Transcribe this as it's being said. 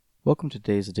Welcome to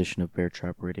today's edition of Bear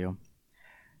Trap Radio.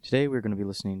 Today we're going to be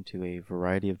listening to a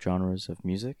variety of genres of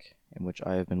music, in which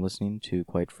I have been listening to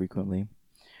quite frequently.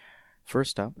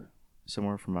 First up,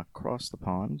 somewhere from across the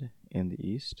pond in the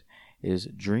east, is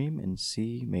Dream in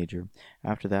C major.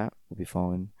 After that, we'll be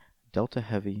following Delta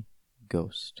Heavy,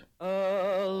 Ghost.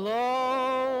 Alone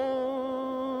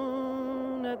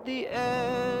at the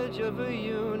edge of a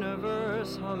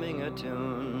universe, humming a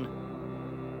tune,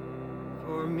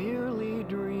 for merely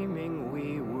dreaming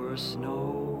we were snow.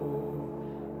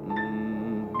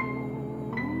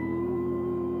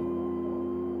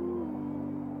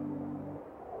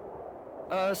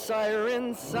 A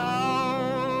siren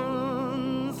sounds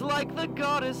like the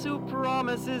goddess who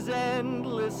promises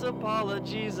endless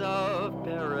apologies of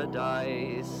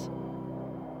paradise.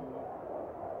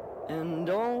 And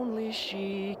only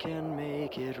she can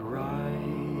make it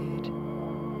right.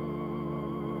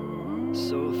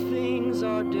 So things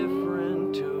are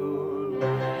different tonight.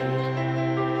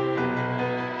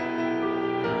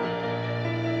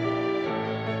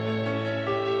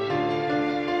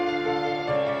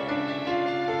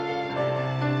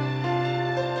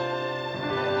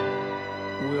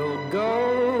 We'll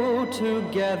go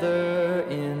together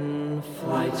in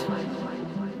flight.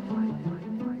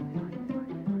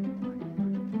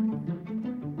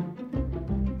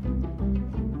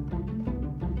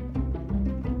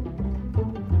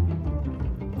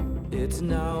 It's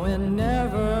now and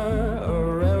never,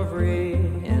 or every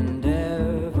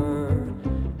endeavor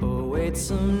awaits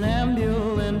some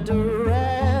ambulant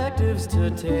directives to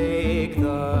take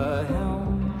the helm.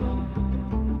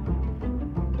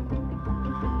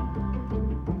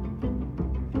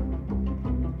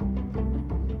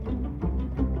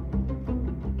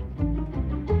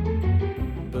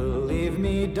 Believe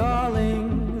me,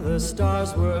 darling, the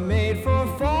stars were made for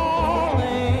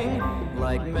falling,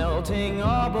 like melting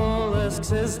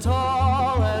obelisks as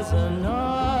tall as another.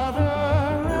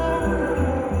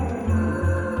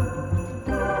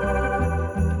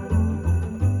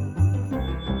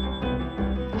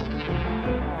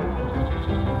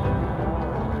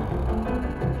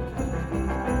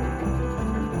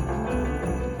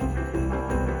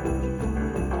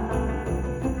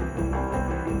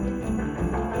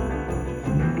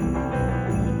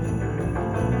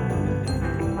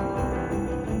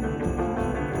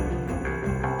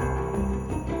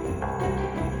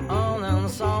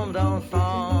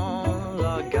 D'enfant,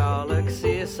 la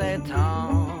galaxie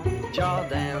s'étend,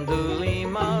 jardin de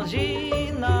l'imagination.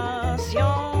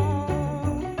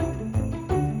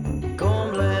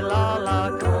 Comblez la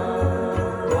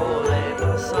lacune, voler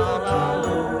sans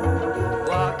là-haut,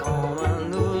 voir comme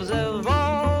nous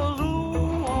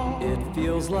évoluons. It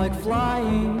feels like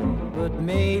flying, but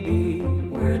maybe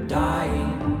we're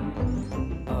dying.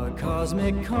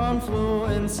 Cosmic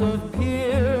confluence of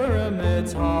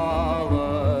pyramids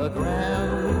hologram.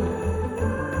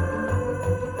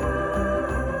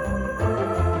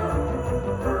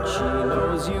 She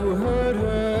knows you heard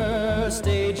her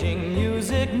staging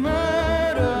music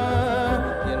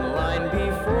murder in line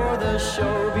before the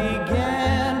show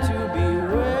began to be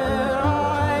where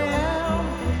I am.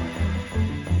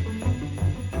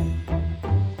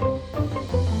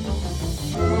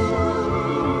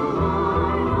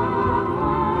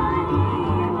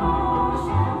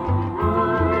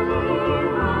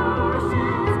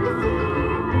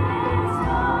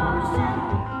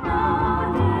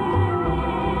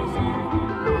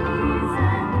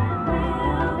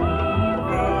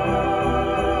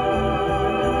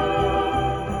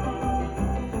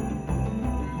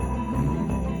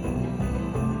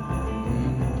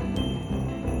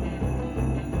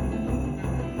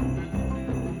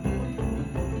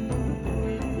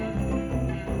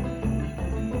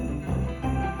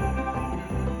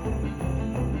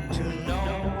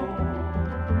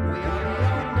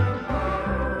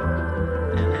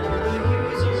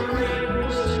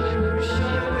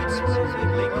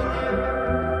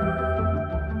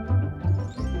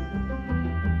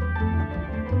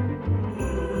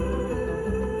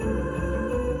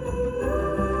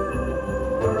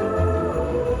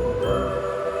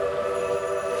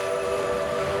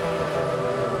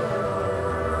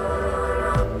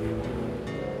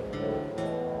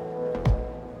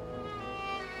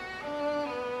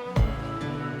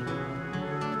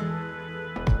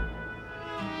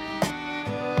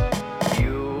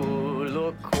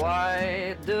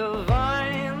 Quite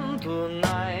divine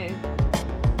tonight,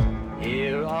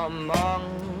 here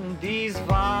among these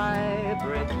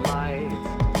vibrant lights.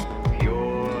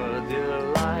 Pure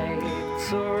delight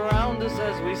surround us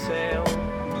as we sail.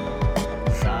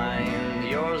 Signed,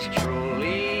 yours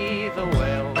truly, the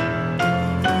whale.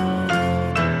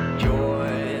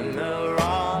 Joy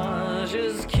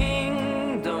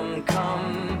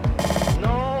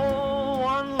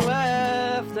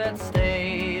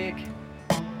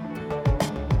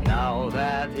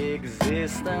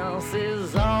distance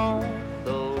is on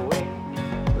the way.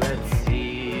 Let's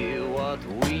see what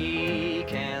we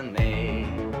can make.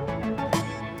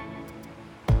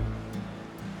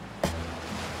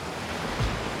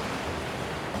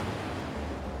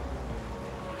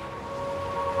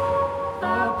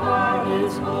 Our part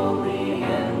is wholly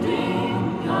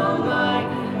ending,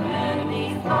 unlike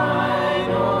any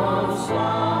final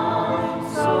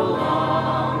song. So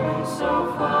long and so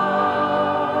far,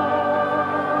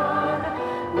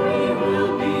 we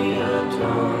will be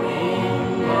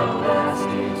atoning at last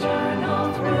eternal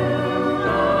through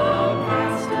the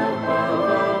past above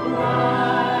a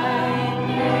blinding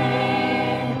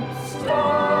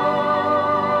star.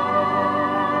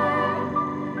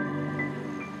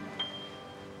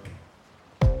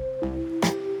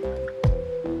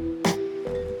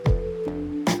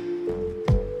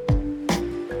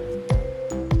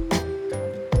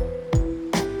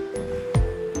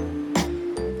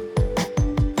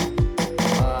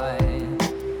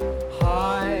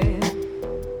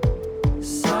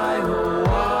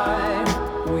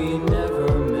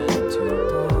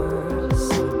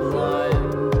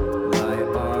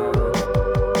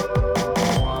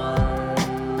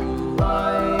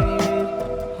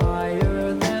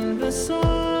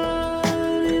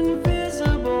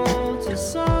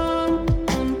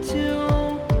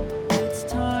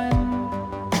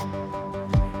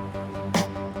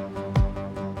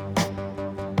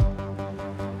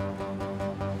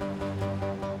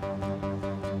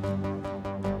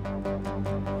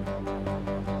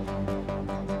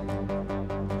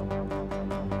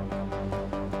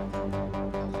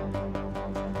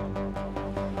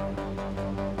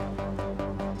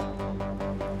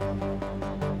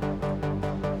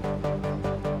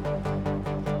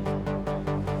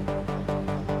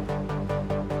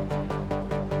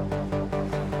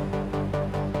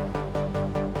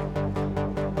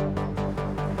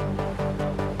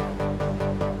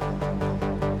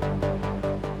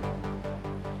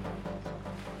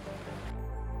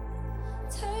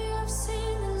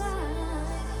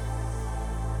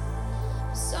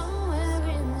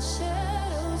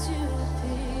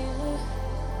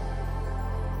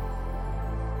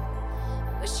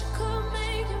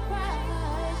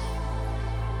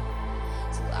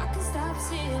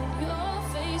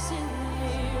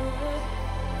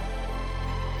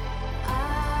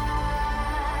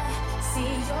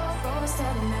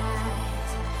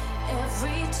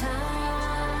 Every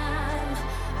time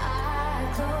I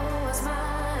close my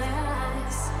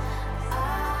eyes, I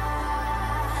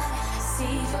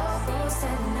see your ghost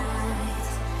at night.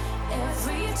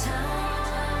 Every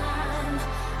time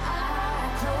I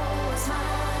close my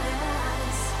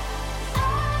eyes, I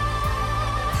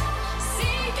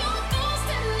see your ghost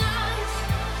at night.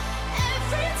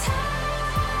 Every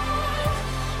time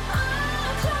I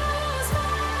close my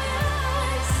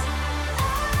eyes,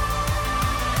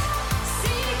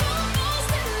 see your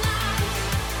ghost at night.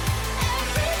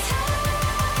 Every time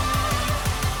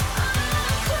I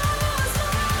close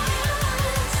my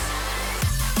eyes.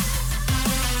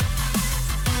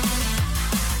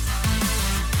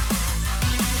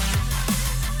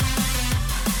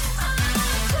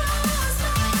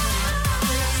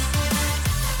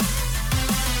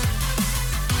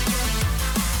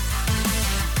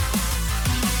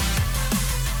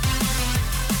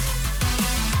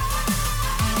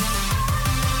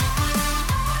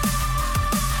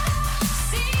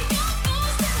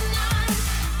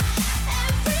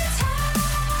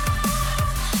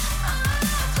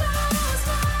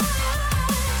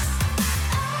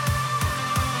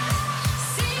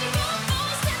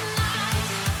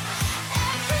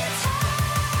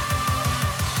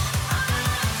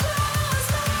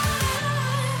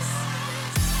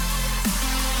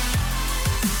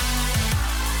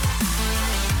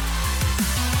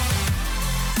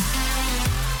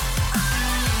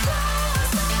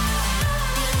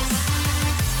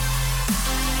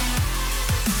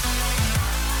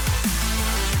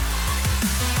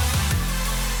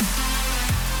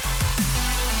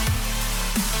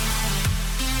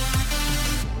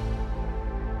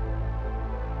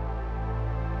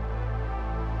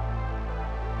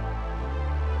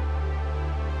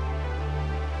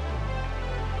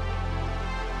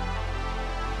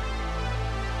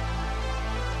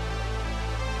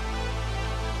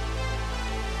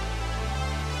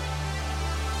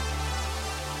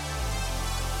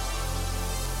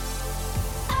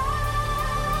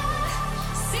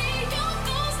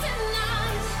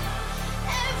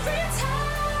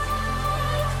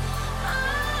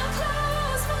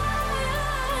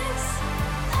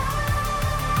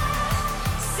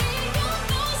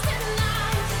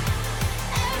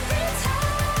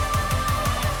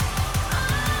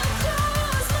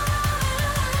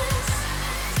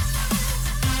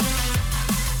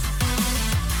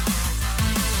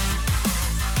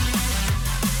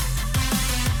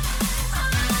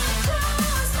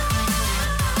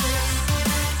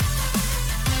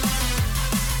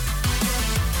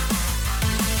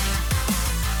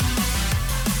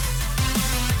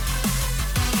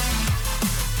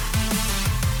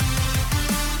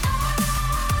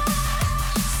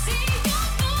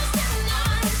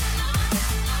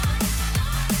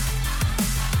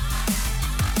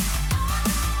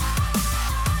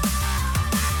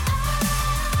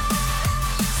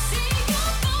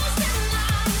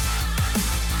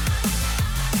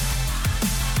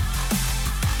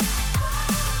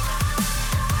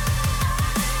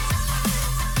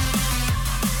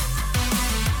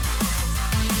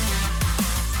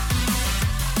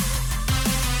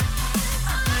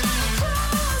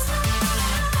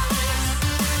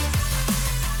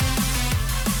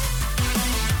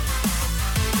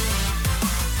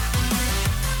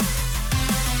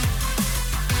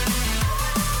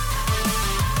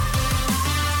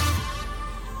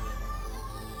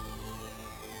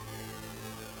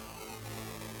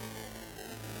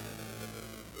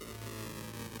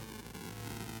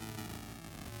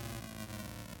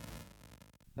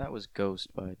 That was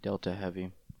Ghost by Delta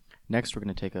Heavy. Next, we're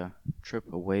going to take a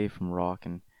trip away from rock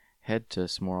and head to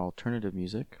some more alternative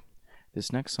music.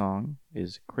 This next song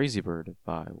is Crazy Bird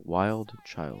by Wild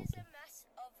Child. Is a mass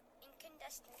of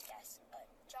incandescent gas, a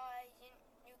giant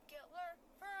nuclear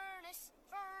furnace.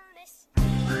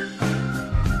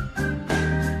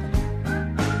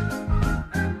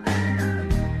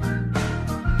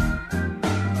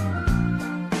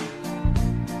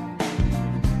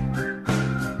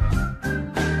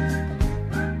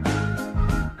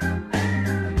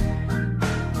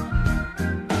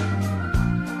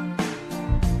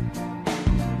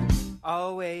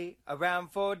 I'll wait around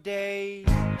for days.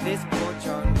 This porch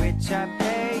on which I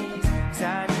pace. 'Cause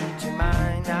I need your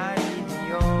mind, I need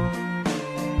yours.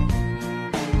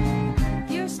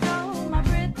 You stole my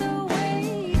breath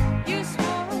away. You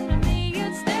swore to me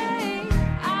you'd stay.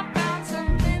 I found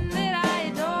something that I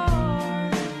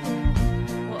adore.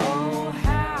 Oh,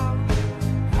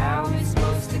 how is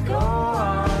supposed to go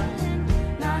on?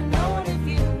 Not knowing if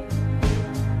you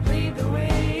bleed the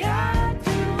way I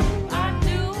do.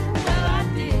 Well, I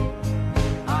did.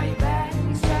 Are your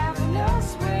bags traveling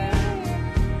elsewhere?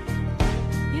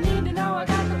 You need to know I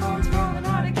got the bones rolling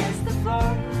hard against the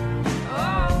floor.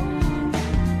 Oh,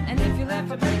 and if you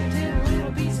left, I'd break into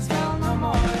little pieces. Well, no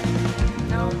more,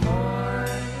 no more.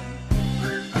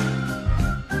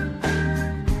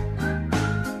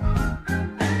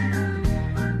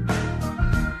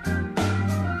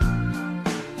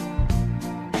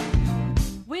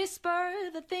 Whisper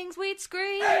the things we'd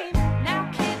scream. Now,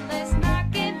 kid, let's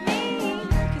not get mean.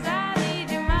 'Cause I need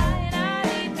your mind, I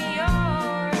need me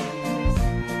yours.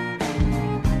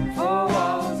 Four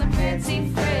walls and fancy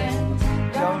friends.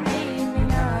 Don't need me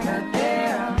none of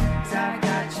them. 'Cause I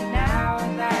got you now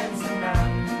and that's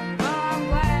enough. Well, I'm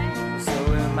glad. So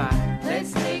am I.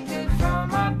 Let's take good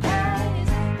from our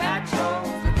past. Patch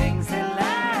holes for things that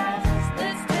last.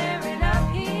 Let's tear it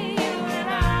up here, you and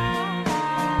I.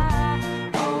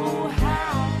 Oh,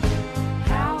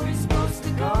 how are we supposed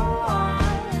to go on?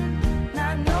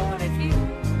 Not knowing if you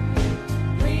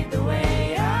bleed the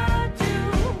way I do.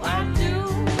 Well,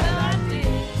 I did.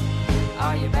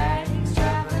 Are your bags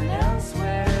traveling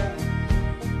elsewhere?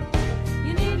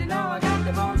 You need to know I got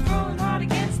the bones rolling hard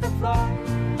against the floor.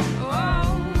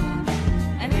 Oh,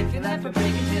 And if you left for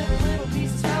breaking till the little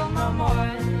pieces fell, no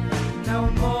more, no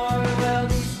more. Well,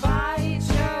 these fights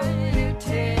sure do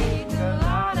take a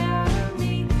lot out of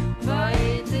me.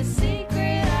 but the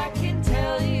secret I can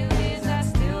tell you is I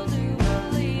still do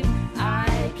believe.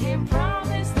 I can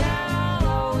promise that I'll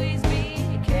always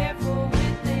be careful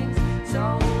with things.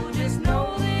 So just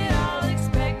know that I'll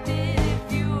expect it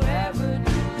if you ever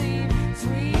do leave.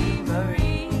 Sweet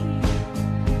Marie,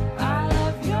 I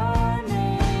love your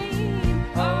name.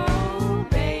 Oh,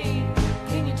 babe,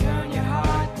 can you turn your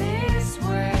heart this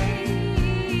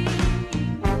way?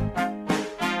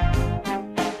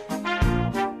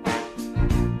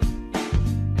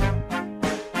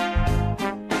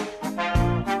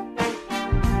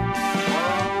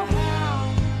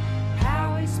 Oh,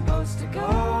 how is supposed to go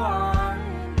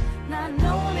on? Not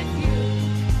knowing if you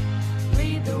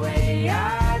read the way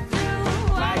I do.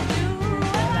 Well, I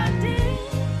did.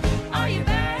 Are your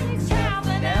bags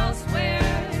traveling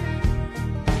elsewhere?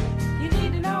 You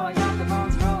need to know I got the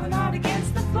bones rolling hard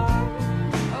against the floor.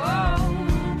 Oh,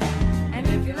 and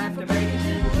if you left to break it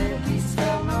into little pieces,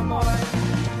 well, no more,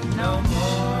 no more.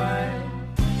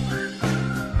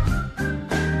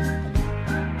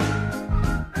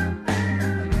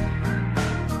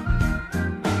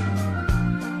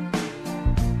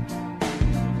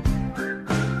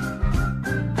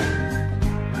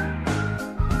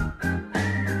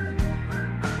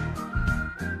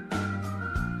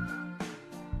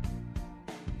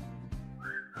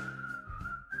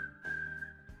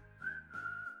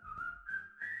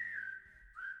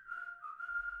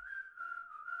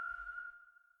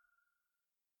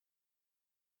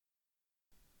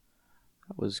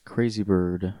 That was Crazy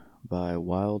Bird by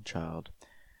Wild Child.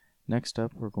 Next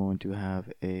up, we're going to have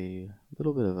a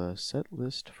little bit of a set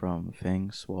list from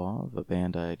Fang Suave, a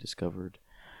band I discovered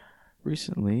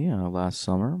recently, last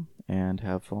summer, and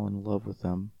have fallen in love with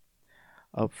them.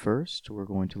 Up first, we're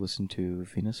going to listen to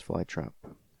Venus Flytrap,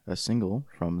 a single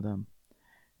from them.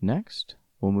 Next,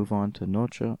 we'll move on to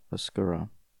Noche Oscura.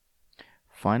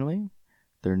 Finally,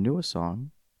 their newest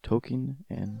song, Toking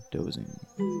and Dozing.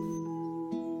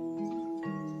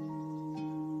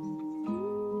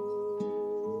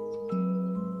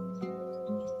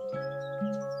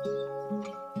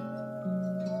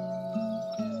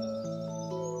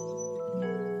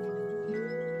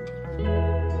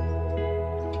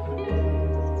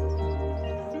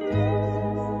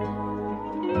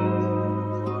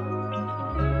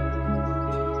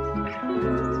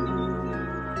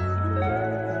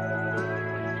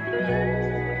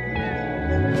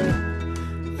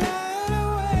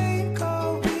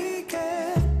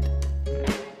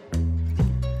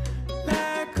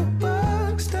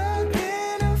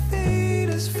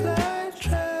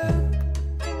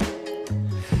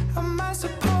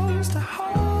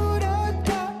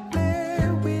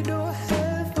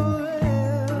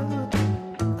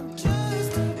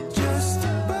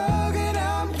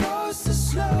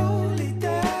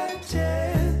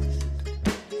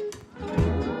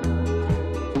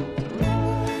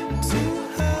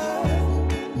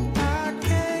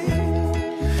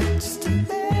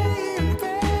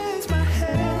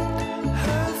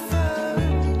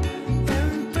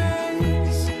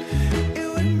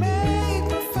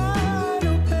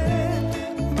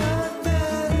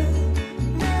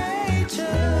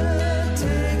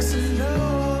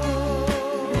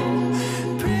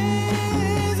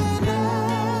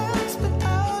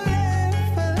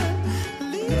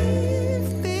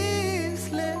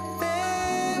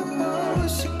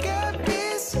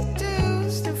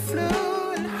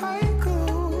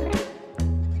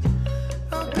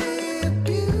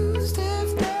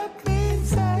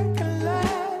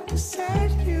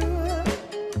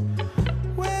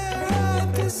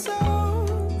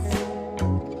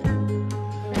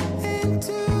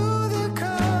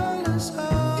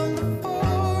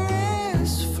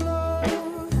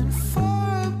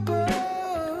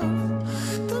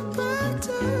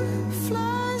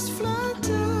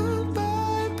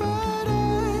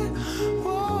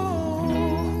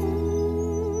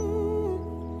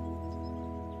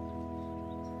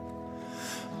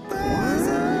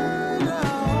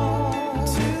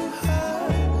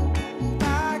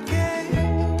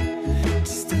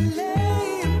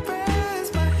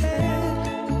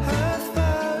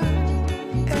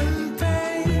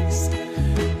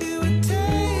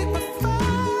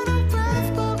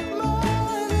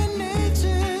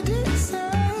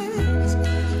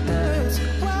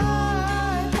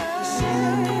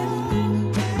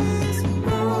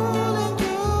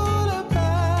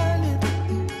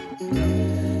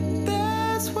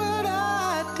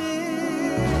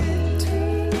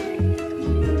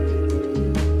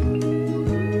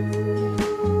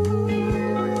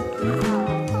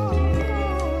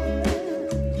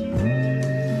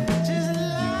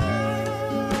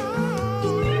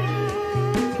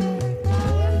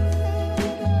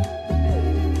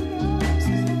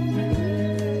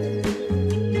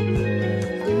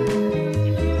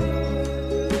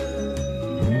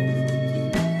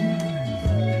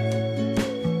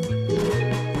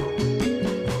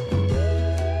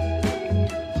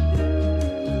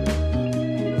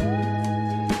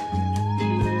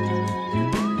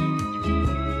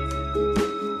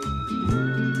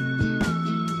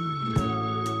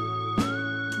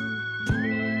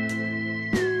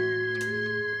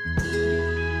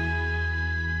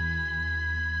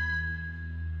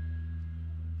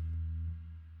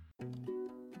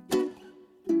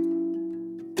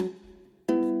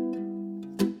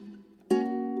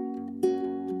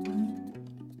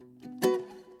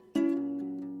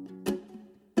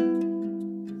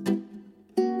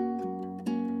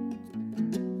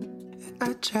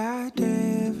 tried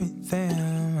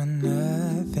everything, but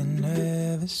nothing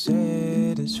ever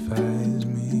satisfies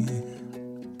me.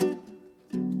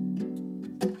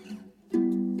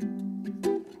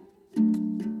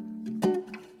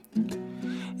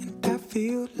 And I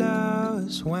feel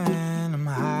lost when I'm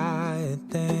higher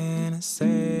than a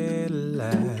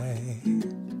satellite.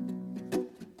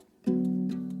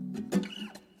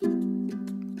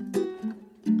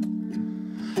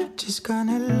 Just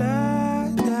gonna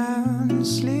lie down and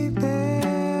sleep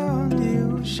there on the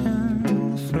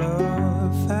ocean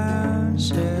floor. Found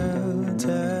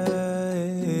shelter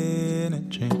in a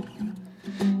dream,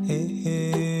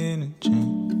 in a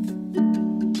dream.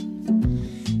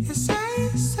 Yes, I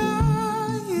saw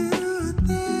you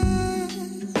there,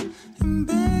 and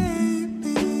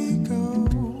baby, go,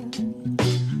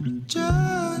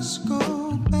 just go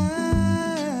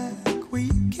back where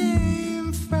you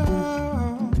came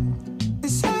from.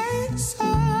 Yes, I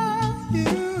saw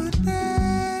you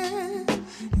there,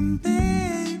 and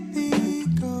baby,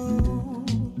 go,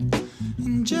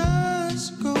 and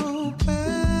just go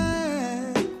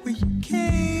back where you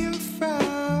came from.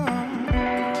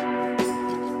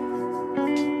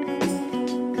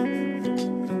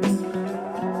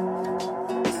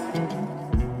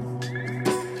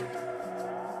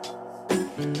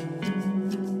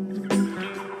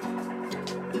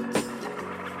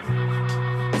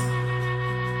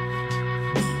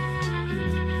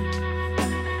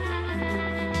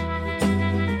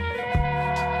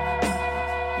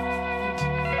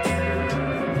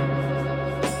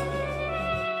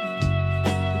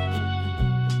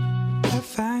 I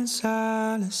find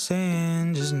solace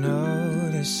in just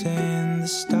noticing the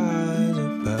stars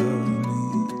above me.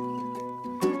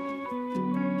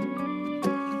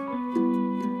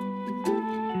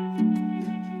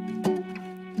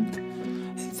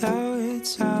 And though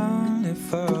it's only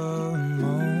for a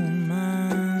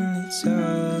moment, it's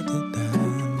all that I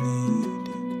need.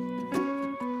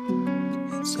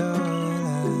 It's all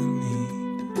I need.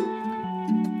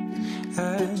 I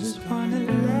just wanna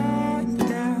lie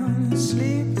down and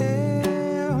sleep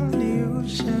there on the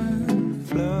ocean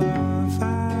floor.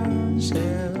 Found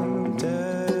shelter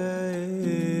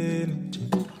in a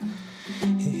dream,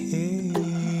 in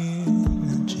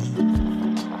a dream.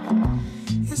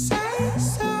 Yes, I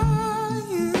saw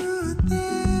you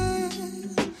there,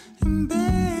 and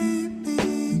baby,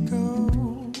 go,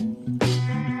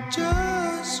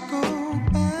 just go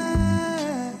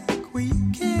back where you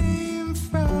came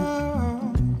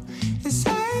from. Yes, I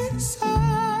saw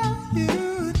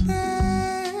you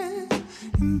there,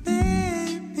 and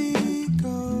baby,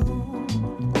 go,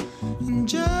 and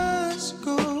just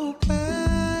go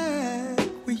back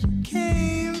where you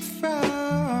came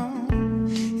from.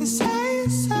 Yes, I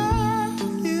saw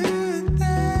you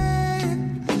there,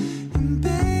 and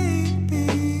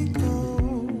baby, go,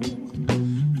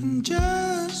 and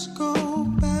just go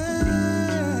back.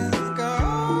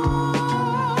 Oh.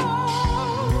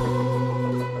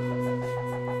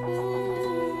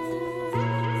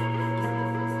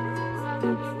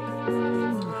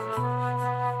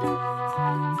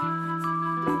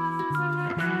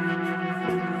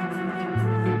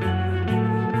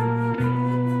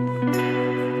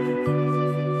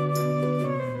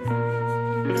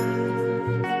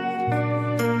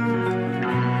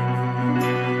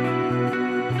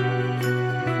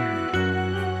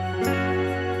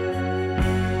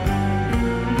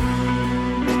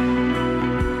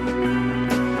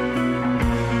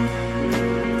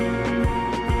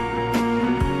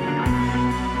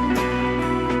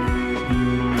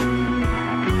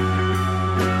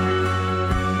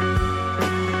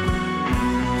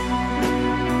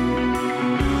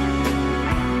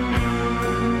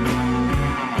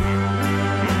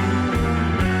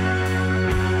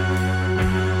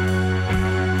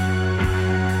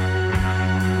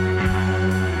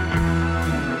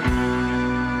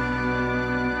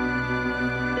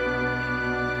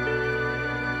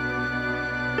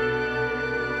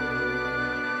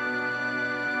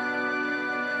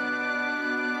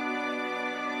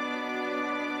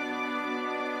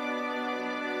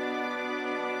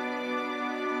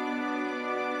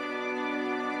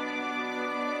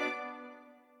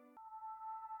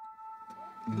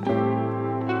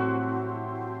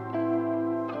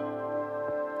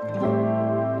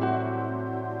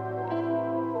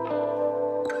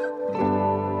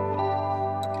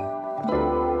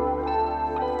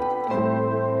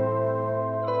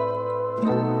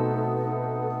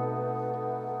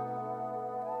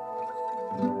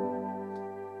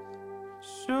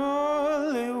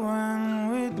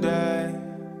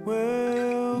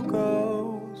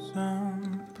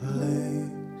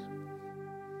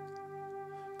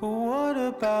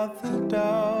 about the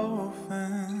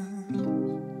dolphins?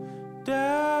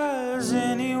 Does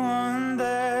anyone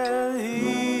there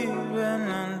even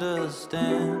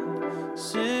understand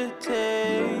citation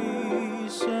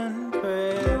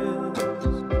prayers?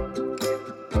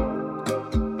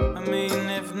 I mean,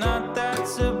 if not,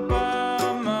 that's a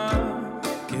bummer,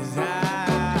 'cause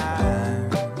I'm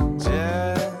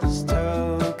just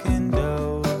token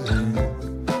dozing.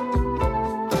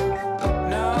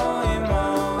 No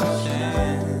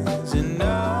emotions and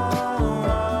no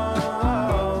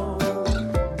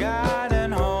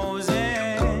garden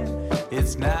hosing.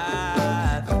 It's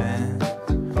nothing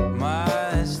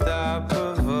much thought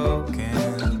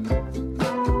provoking.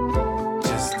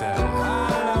 Just a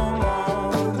hollow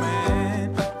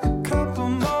moment. A couple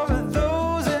more of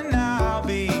those and I'll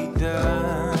be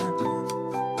done.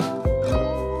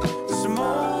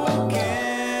 Smoking.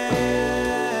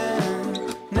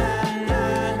 Na na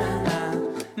na na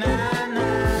na na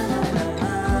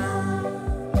na.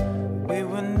 We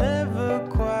were never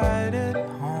quite at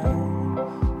home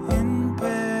in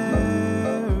paradise.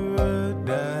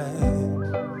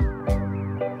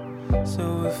 So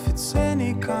if it's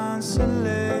any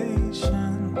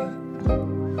consolation,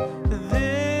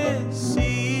 this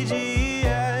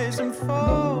CGI some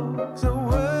folks are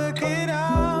working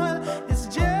on, it's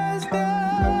just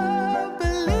unbelievable.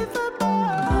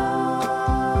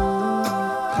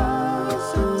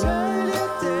 So turn your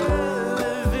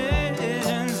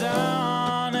televisions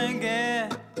on again,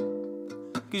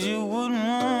 'cause you wouldn't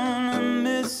wanna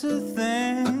miss a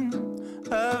thing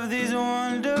of these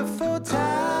wonderful times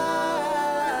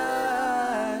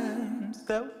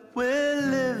that we're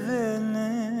living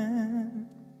in.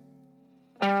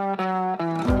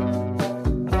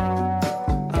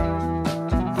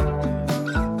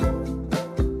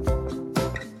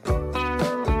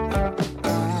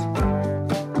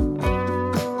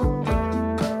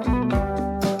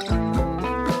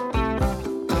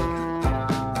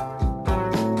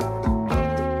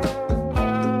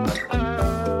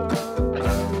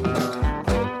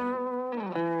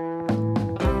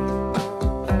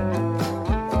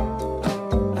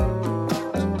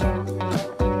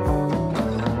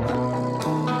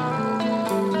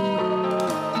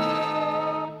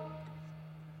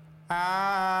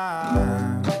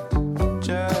 I'm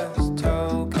just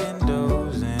token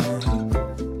dozing.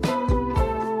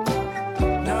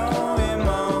 No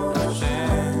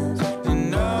emotions and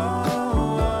no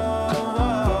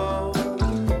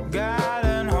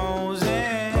garden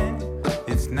hosing.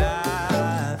 It's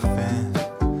nothing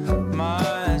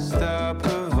much thought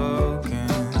provoking.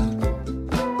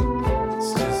 It's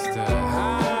just a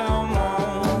hollow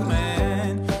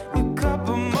moment. A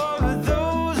couple more of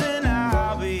those and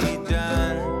I'll be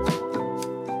done.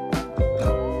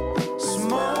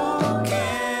 Smoking.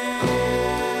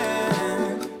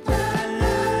 Na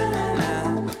na na na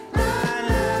na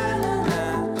na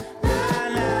na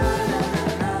na.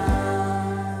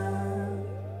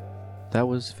 That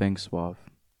was Fang Suave.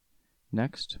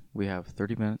 Next, we have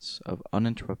 30 minutes of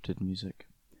uninterrupted music.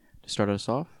 To start us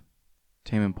off,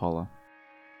 Tame Impala.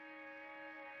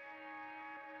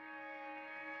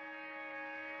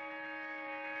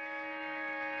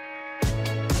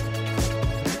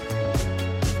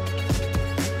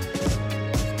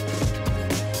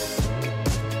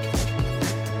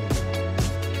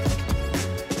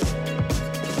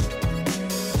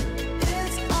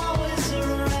 It's always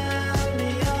around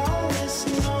me, all this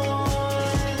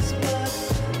noise, but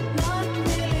not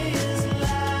nearly as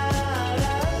loud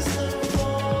as the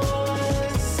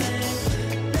voice saying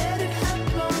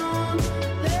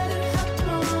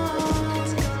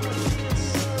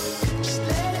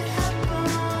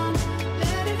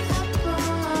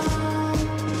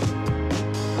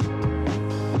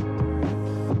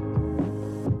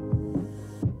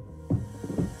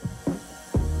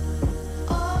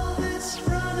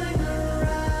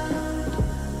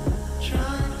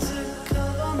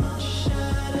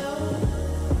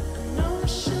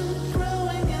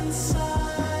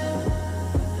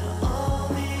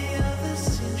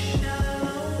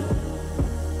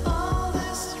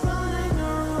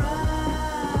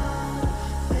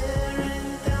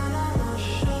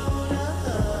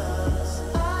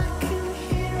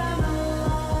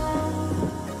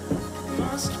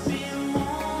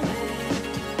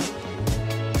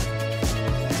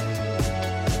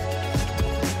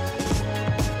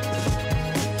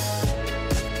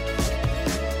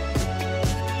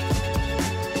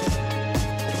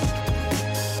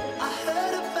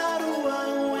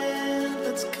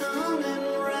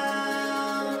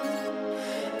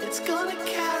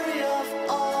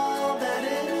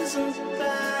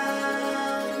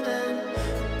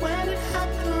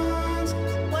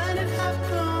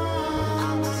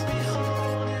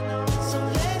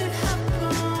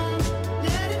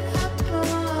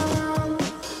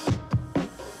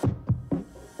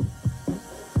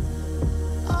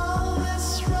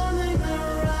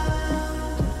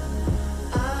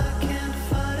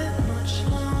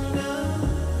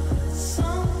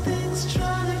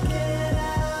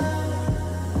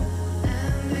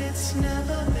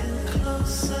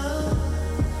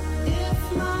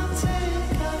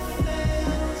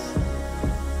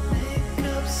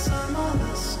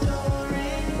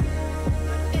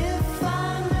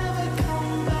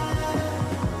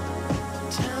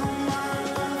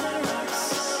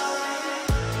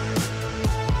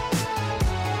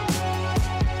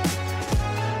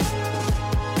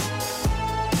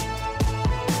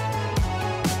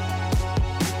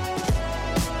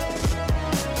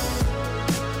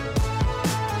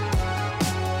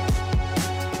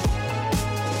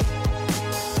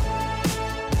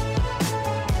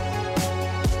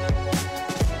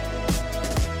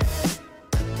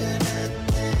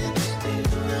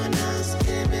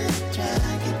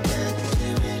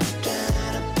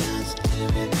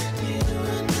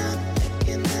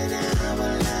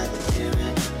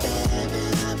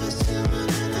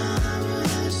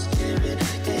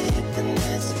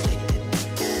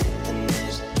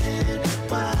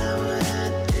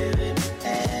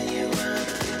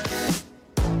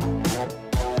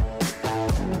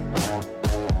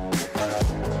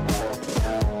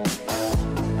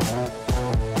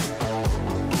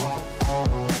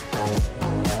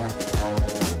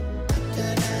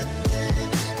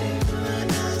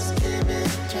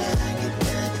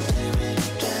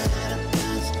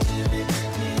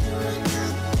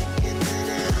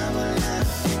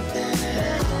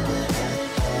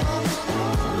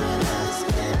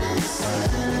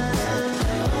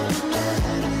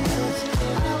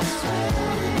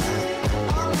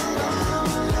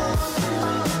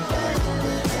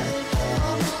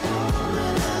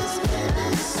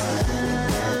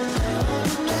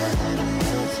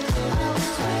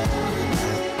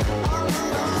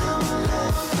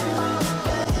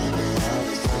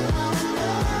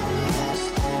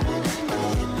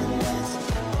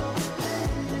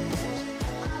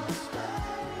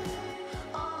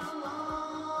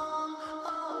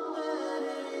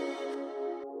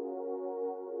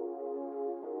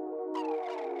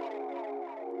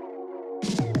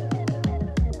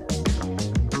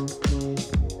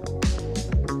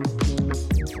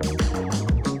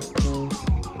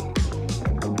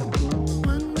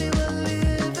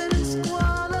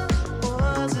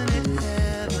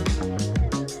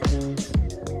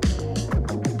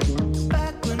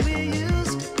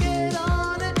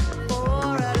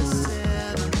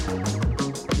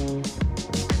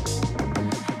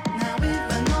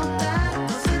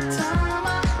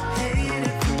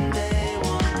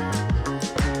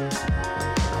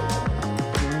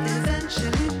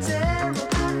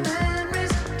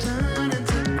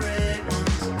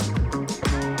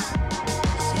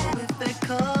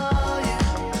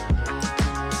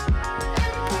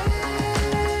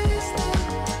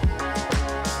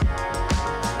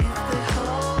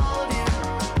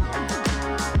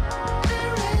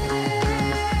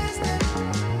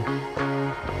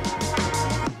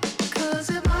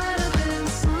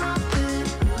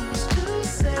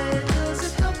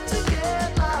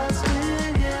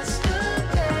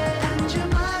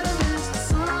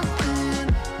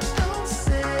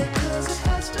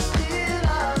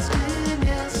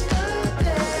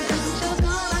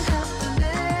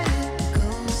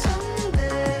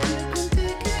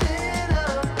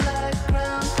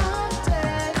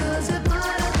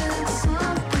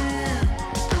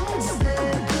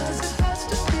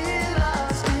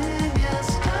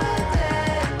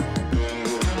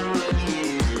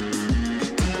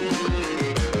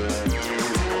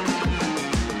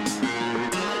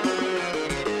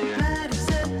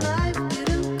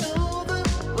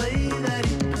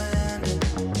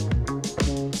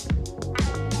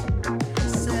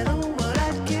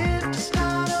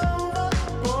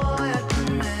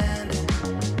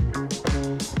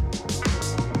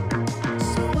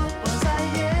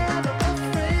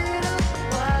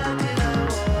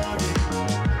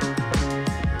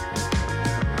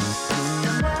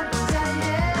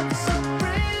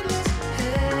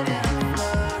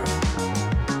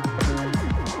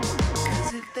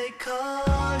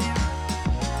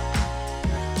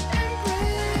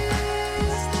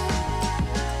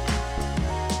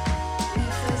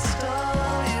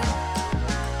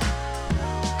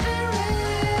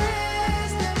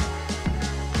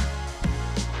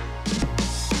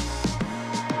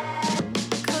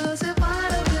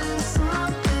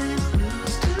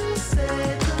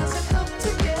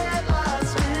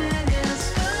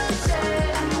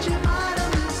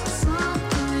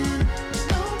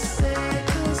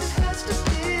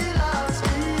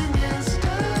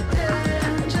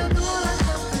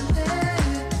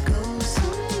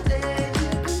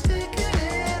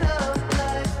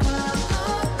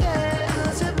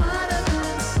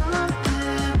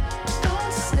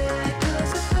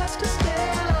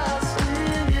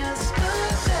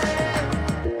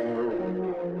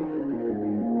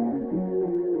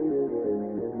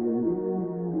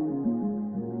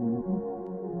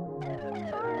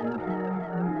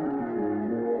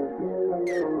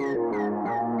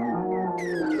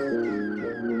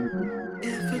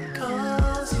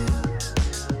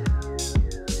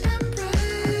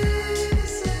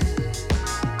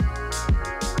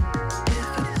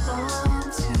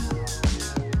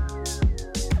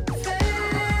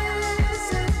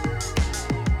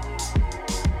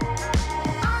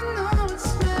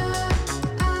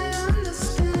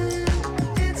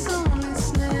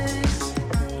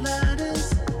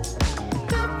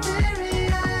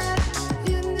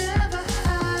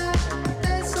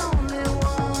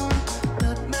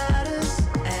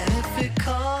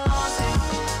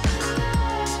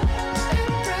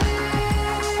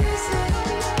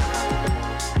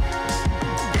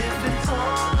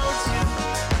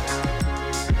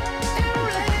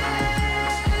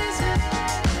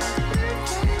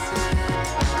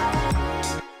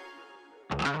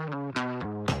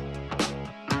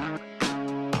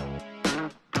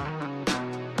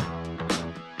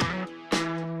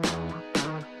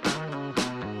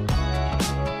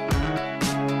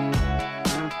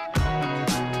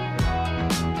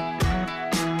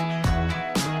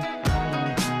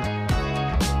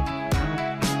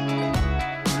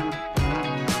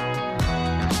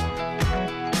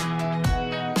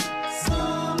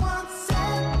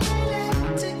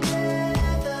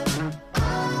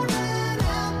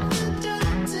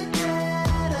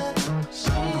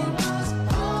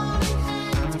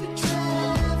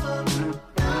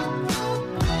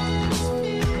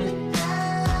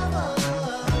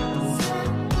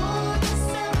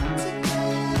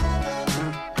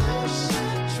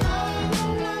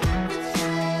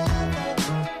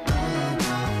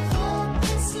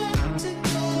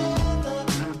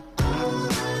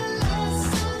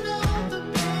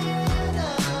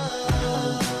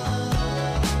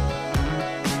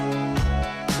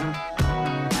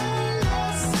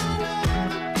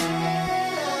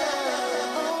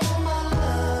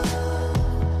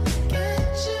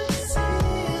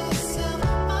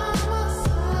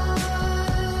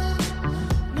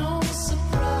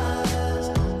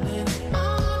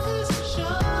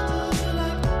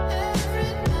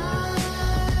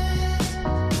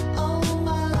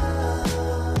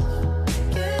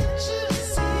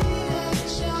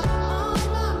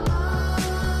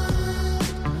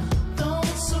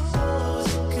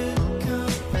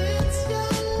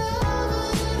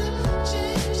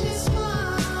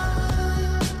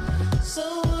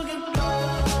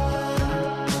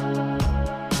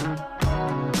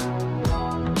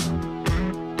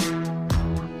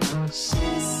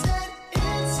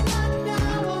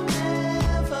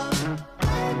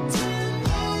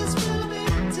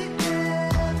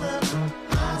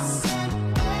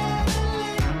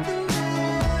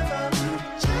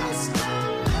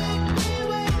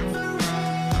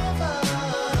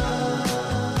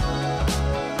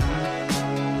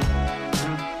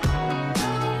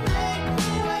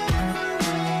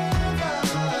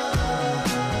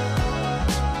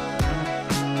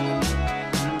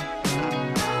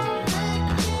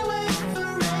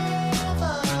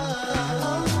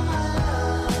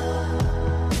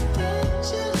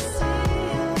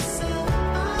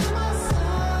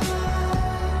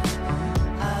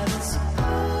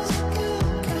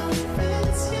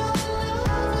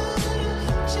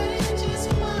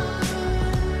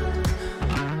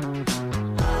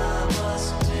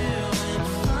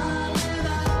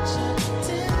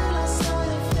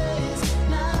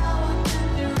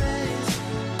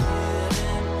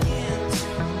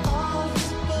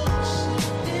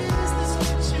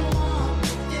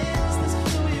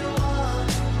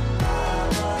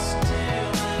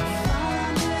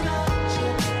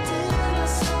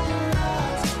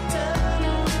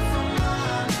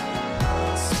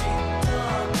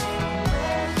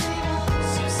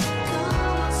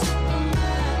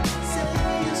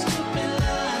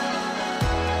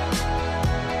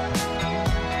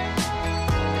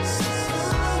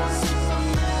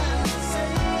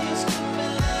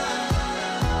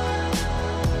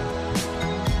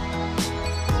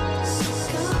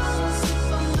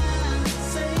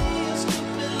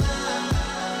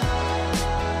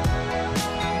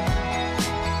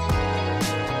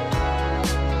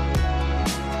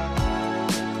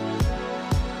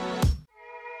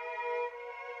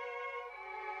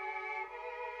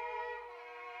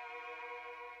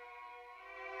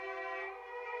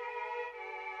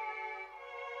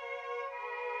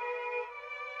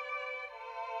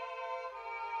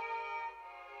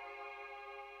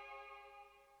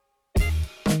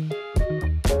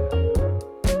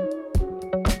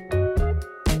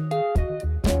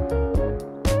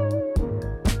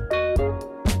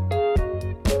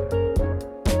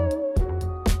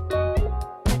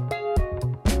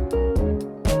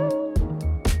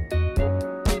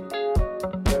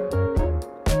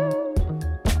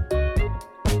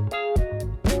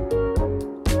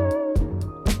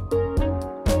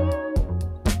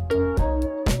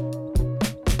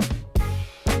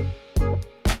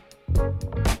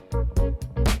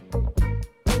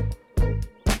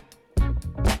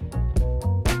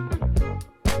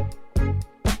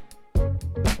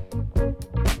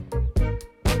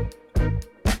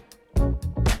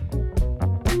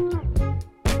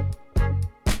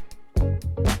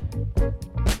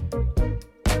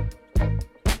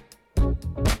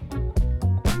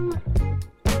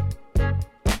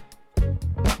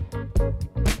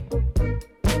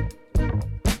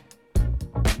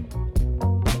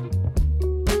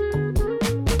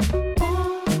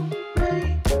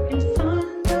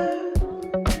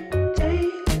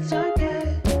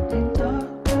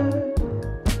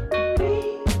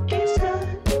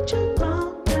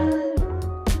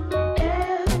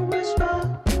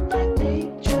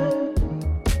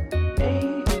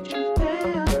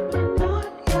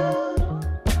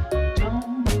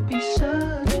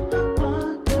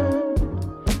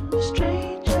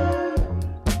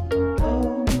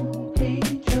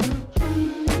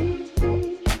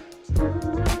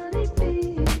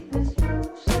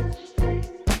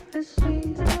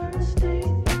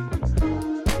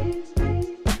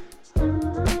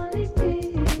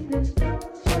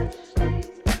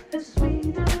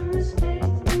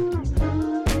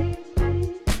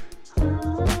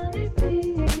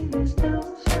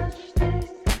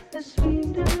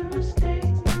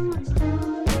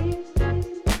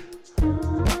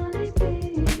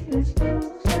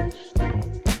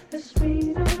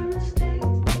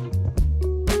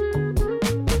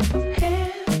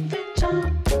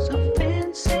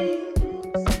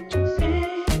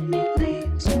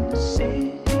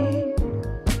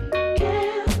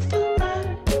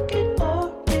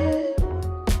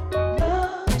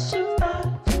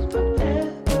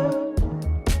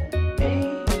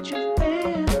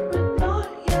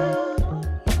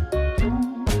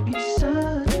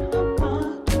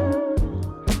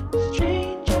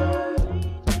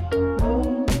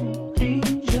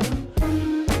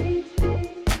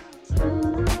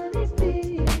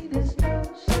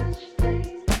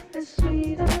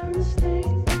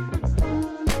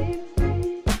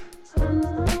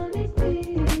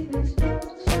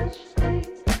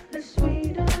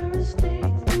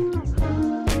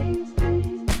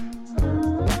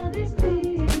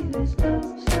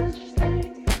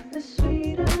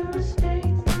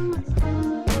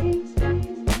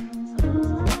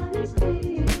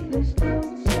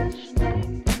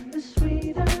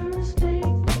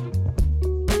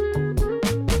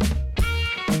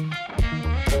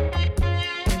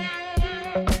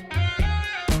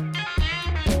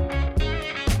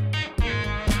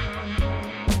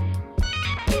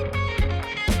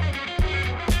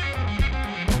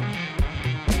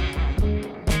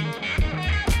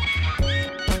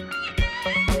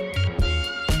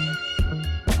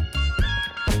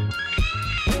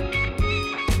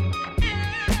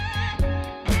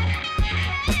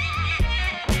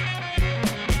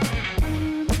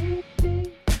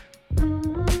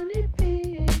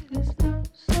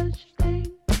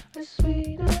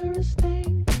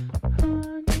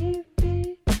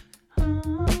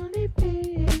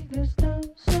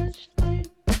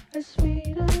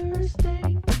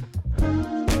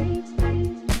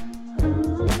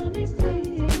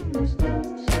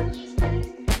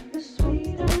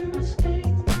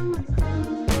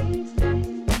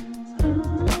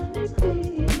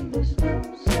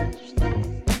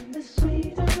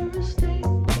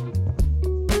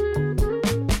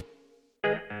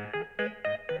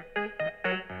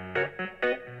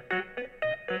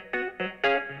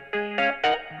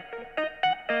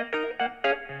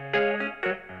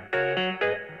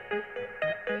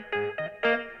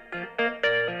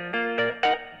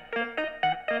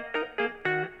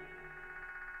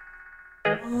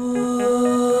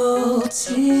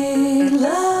Royalty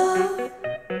love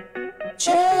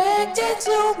checked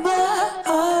into my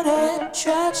heart and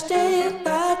trashed it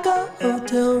like a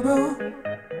hotel room.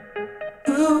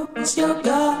 Who is your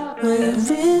God? Where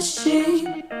is she?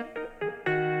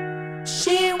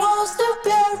 She wants to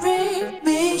bury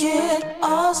me in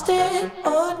Austin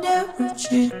or New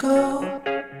Chicago.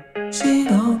 She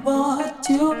don't want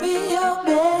to be a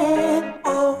man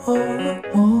or a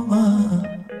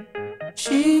woman.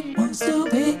 She wants to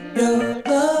be your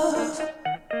love.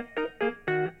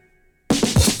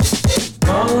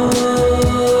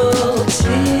 Royalty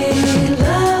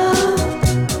love.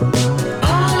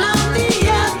 All of the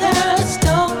others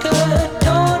don't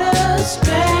condone us,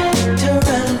 dragged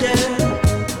around her.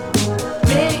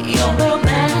 May your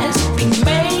romance be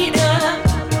made up.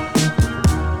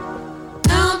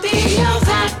 I'll be your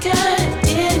vodka,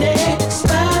 dinner,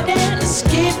 spot and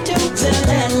escape to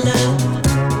Valhalla.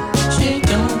 She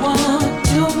don't want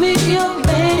to be your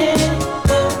man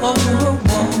or a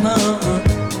woman.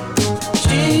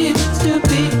 She wants to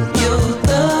be your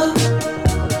love.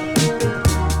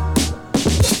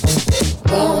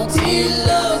 Royalty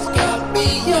love's got me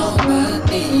on my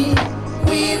knee.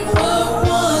 We were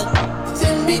one,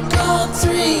 then become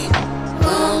three.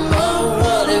 Mama,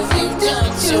 what have you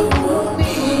done to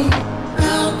me?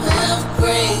 I'm half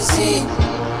crazy.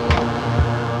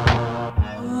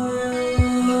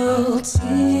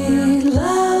 Royalty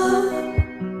love.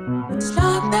 It's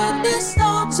not that this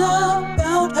song's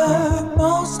about her.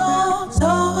 Most songs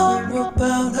are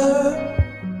about her.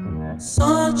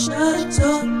 Sun shines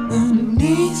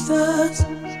underneath us.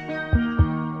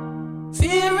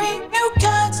 Fearing new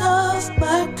kinds of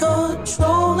mind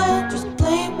control and just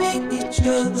blaming each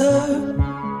other.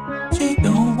 She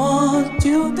don't want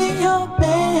to be a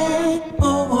man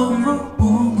or a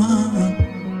woman.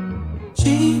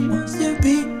 She wants to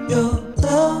be your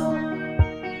love.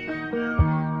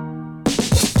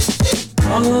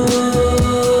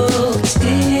 Royalty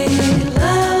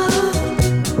love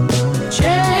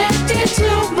checked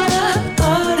into my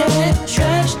heart and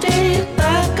trashed it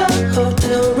like a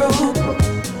hotel room.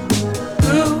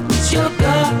 Who's your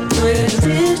God? Where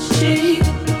is she?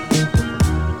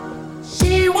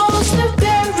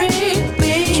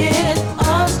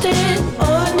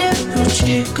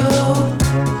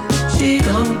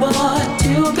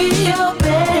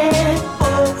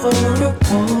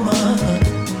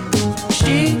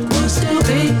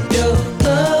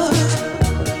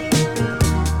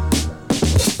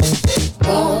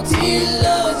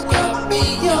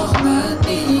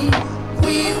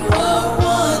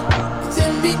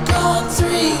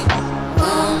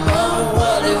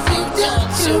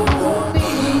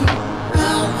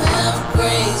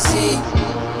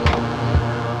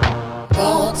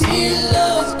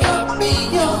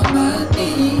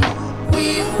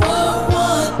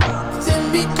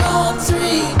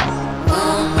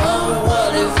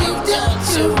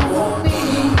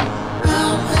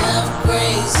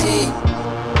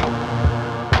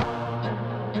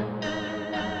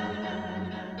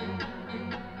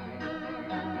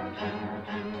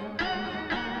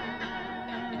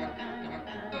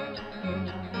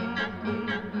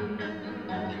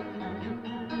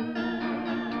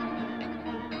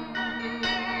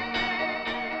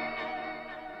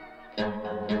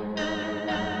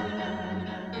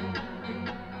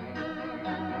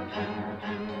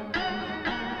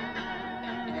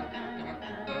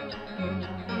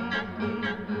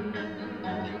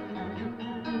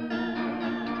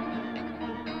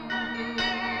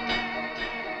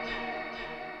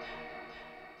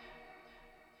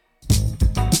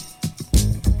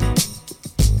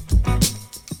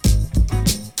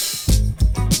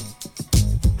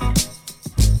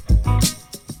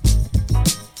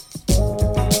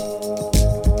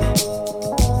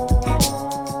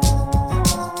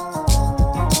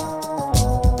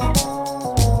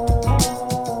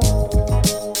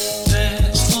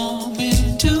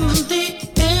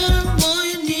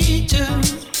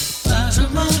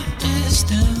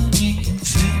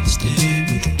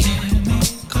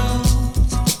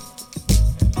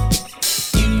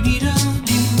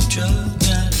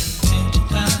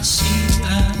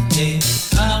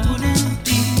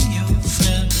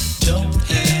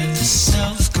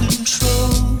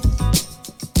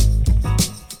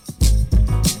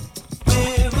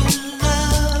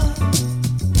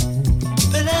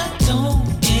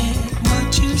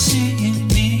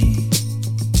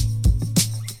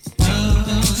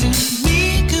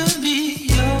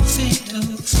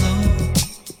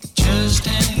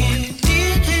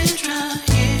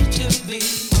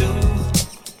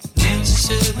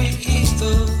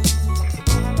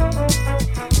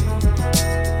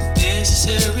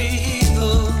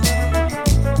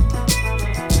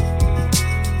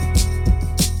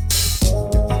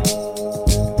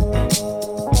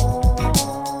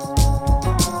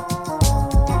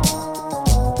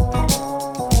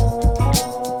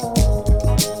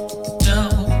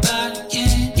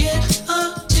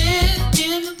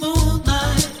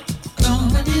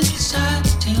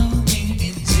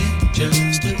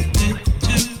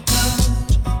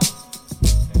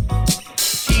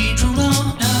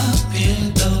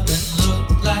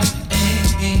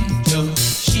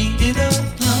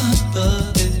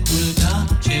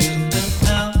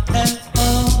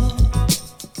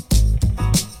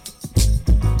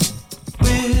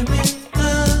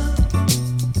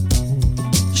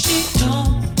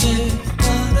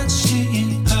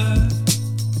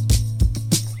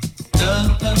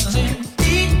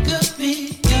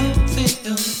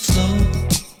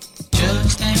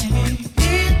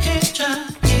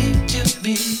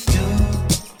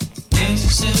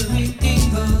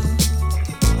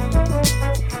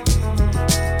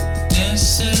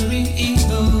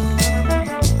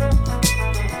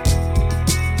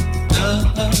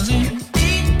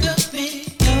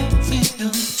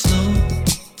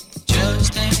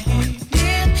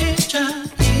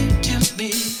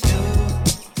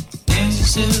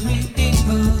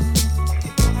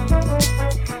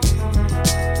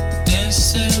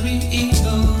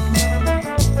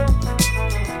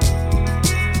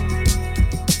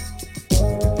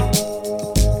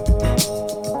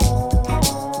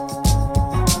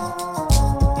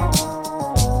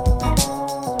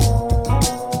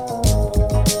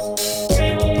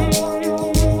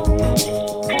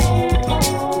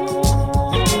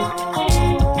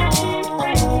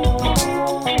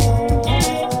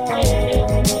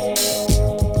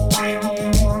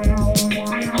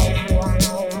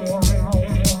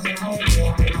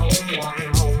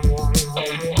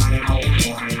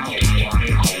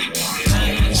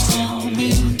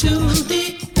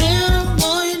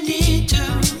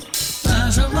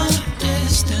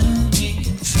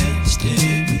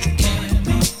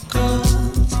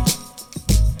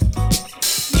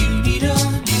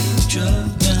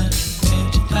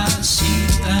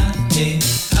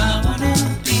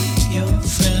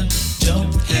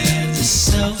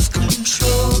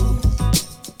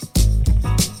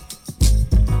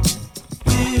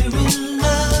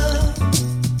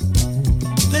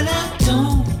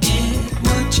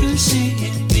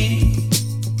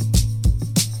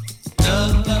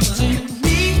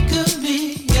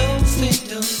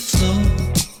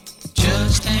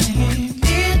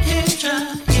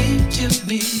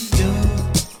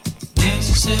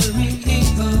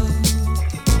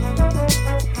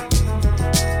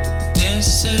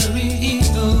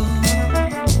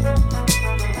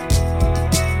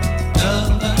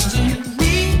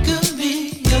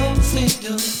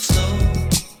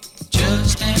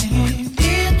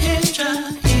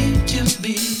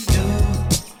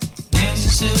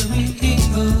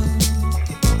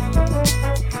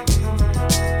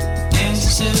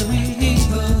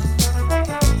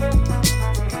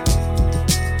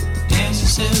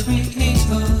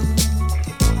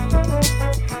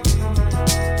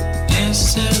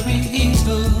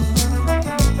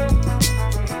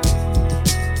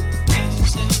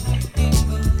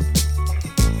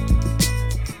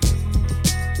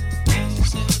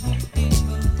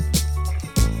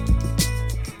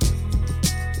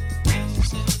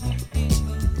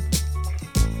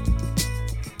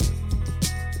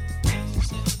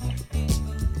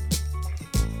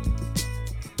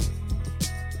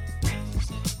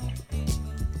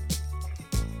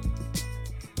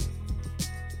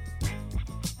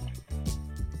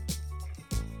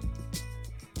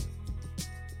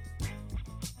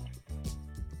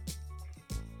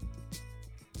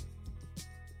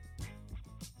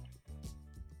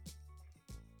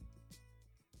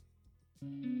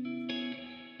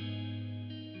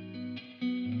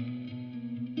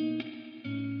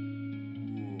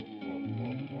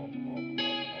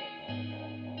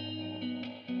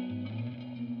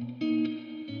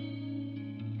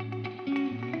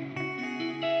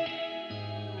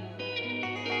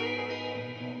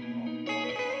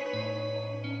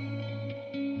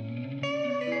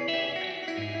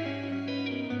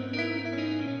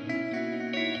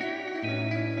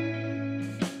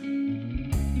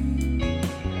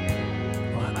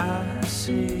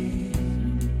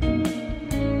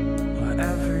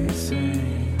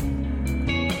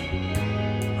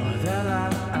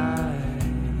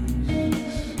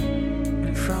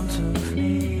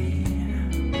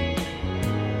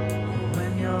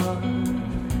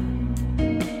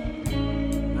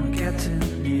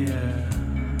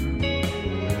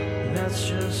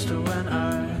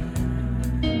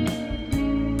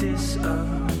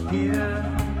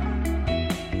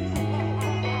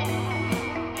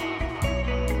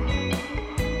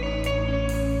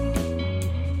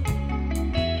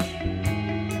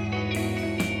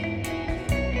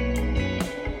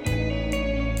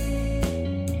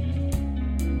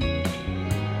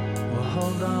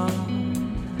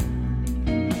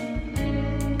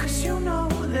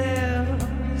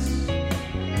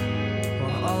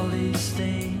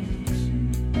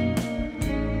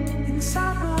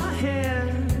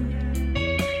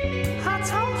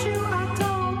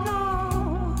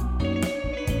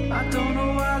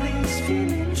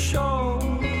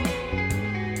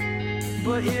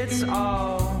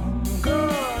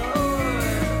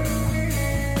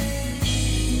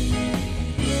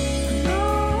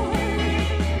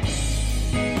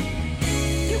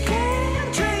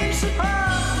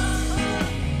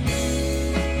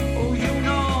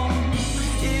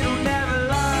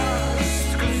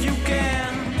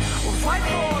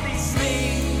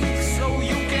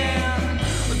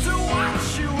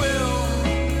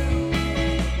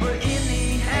 But in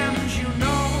the end, you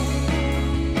know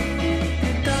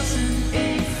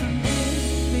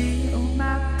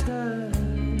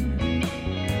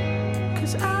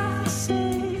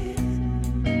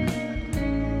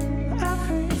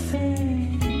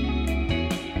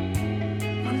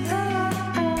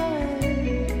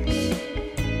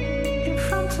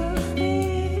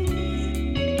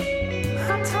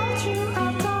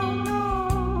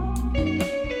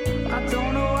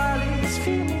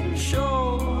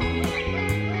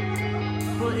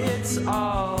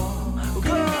all good.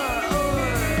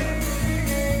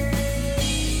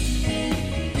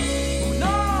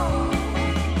 No,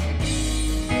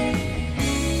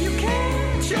 you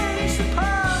can't change the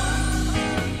past.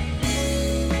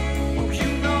 Oh, you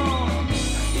know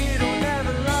it'll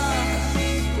never last.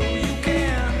 Oh, you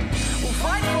can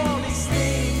fight for these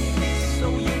things. So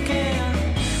you can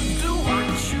do what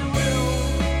you will.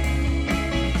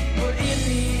 But in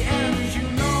the end, you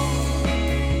know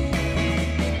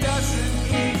it doesn't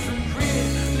even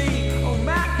really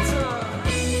matter.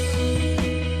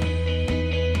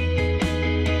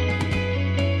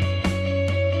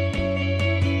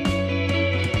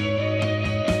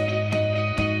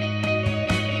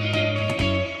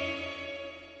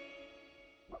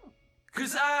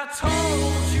 Cause I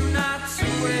told you not to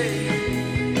wait.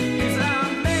 Cause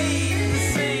I made the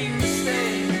same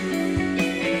mistake.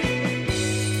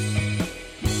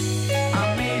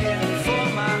 I made it for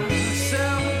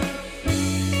myself.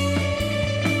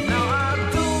 Now I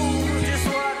do just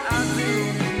what I do.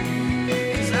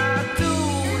 Cause I do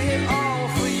it all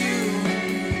for you.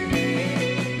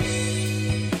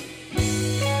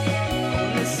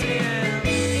 Listen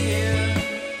here.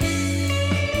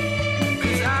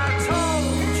 Cause I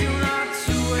told you not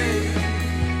to wait.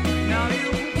 Now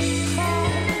you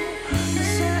fall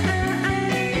aside.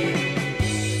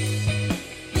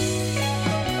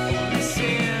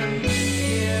 Listen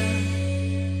here.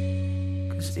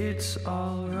 Cause it's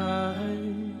alright.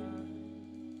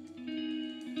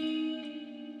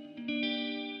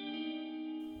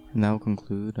 And that will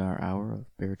conclude our hour of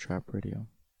Bear Trap Radio.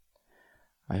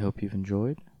 I hope you've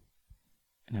enjoyed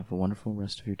and have a wonderful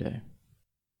rest of your day.